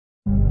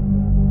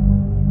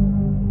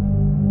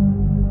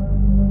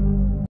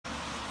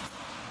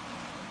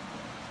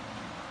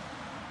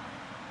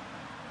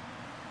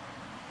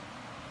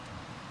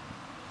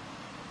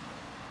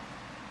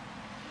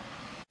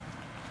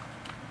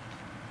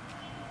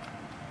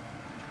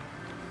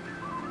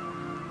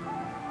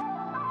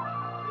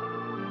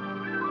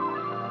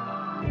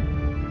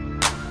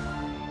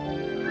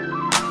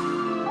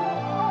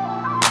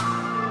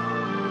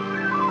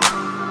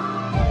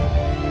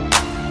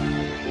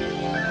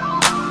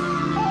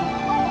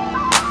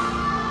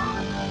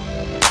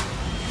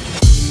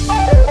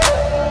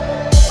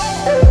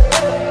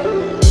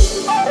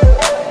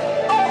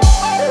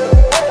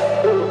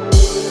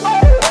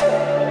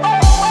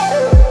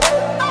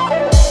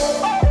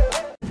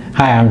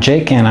Hi, I'm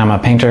Jake and I'm a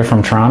painter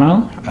from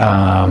Toronto.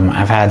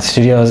 I've had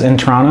studios in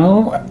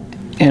Toronto,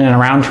 in and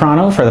around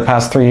Toronto for the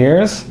past 3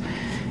 years,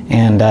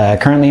 and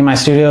currently my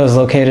studio is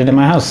located in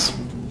my house.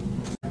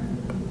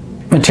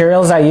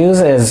 Materials I use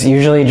is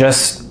usually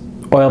just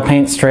oil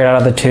paint straight out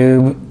of the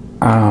tube.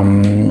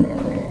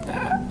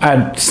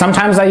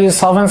 Sometimes I use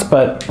solvents,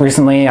 but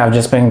recently I've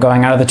just been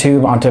going out of the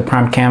tube onto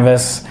primed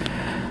canvas.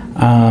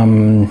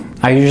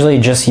 I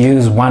usually just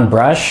use one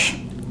brush,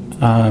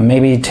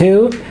 maybe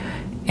two,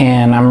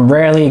 and I'm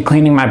rarely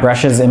cleaning my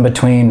brushes in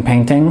between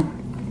painting.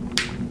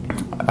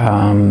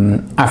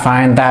 I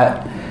find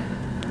that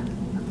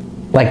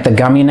like the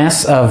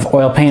gumminess of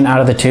oil paint out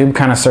of the tube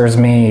kind of serves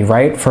me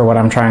right for what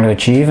I'm trying to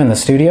achieve in the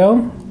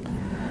studio.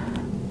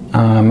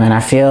 And I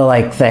feel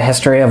like the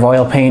history of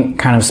oil paint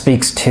kind of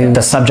speaks to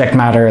the subject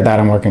matter that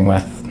I'm working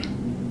with.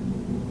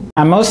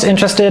 I'm most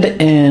interested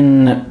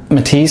in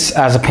Matisse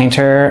as a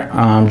painter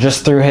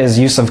just through his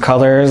use of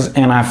colors,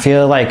 and I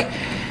feel like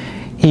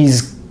he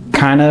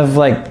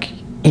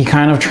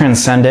kind of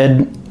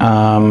transcended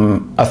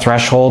a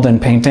threshold in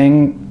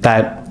painting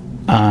that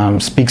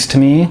speaks to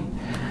me.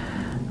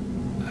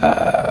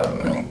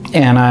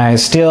 And I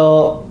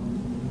steal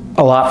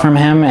a lot from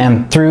him,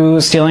 and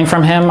through stealing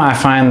from him I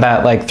find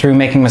that like through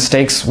making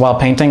mistakes while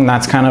painting,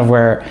 that's kind of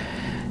where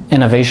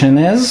innovation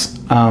is.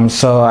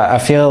 So I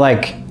feel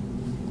like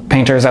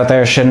painters out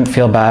there shouldn't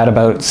feel bad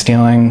about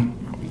stealing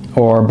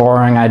or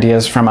borrowing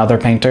ideas from other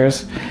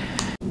painters.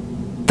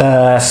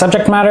 The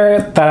subject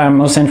matter that I'm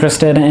most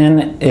interested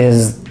in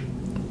is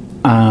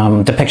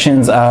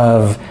depictions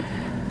of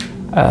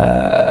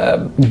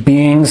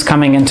beings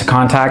coming into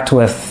contact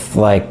with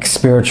like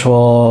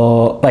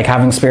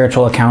having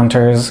spiritual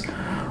encounters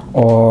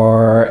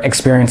or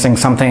experiencing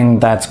something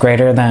that's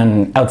greater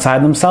than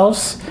outside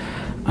themselves.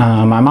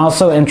 I'm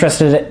also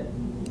interested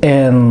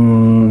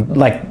in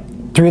like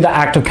through the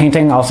act of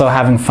painting also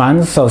having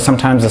fun, so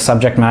sometimes the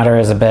subject matter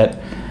is a bit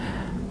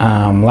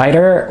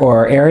lighter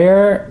or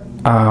airier.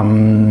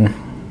 I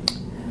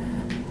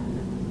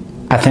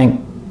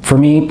think for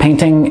me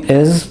painting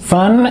is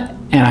fun,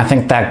 and I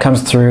think that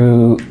comes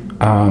through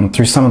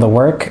through some of the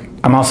work.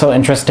 I'm also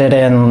interested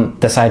in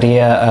this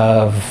idea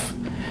of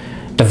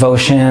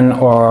devotion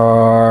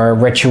or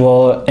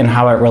ritual and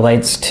how it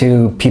relates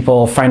to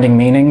people finding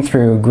meaning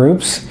through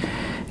groups.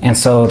 And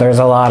so there's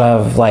a lot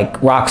of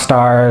like rock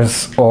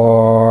stars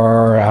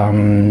or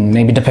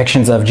maybe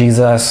depictions of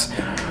Jesus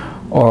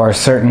or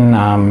certain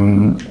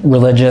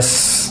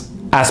religious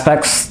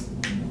aspects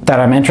that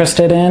I'm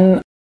interested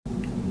in.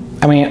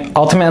 I mean,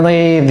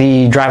 ultimately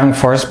the driving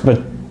force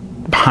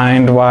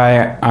behind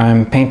why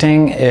I'm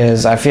painting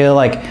is I feel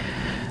like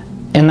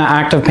in the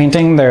act of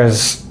painting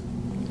there's,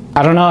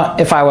 I don't know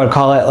if I would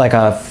call it like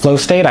a flow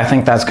state. I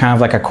think that's kind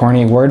of like a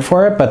corny word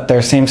for it, but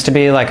there seems to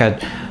be like a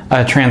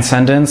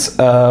transcendence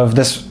of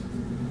this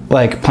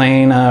like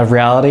plane of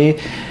reality,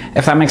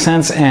 if that makes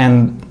sense.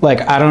 And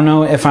like I don't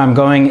know if I'm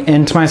going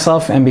into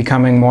myself and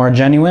becoming more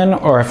genuine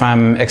or if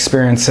I'm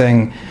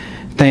experiencing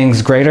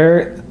things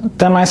greater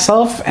than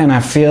myself. And I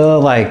feel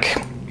like,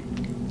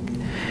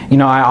 you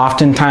know, I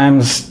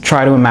oftentimes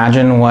try to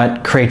imagine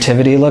what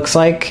creativity looks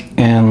like,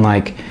 and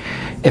like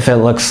if it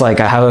looks like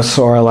a house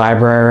or a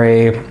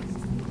library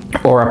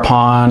or a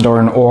pond or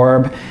an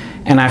orb.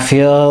 And I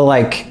feel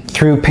like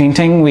through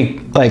painting,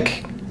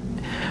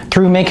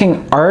 through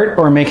making art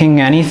or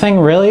making anything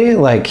really,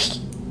 like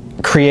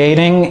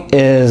creating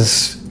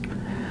is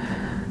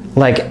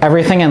like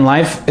everything in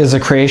life is a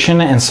creation.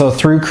 And so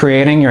through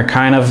creating, you're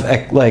kind of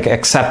like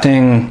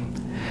accepting,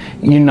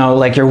 you know,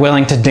 like you're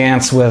willing to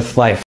dance with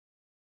life.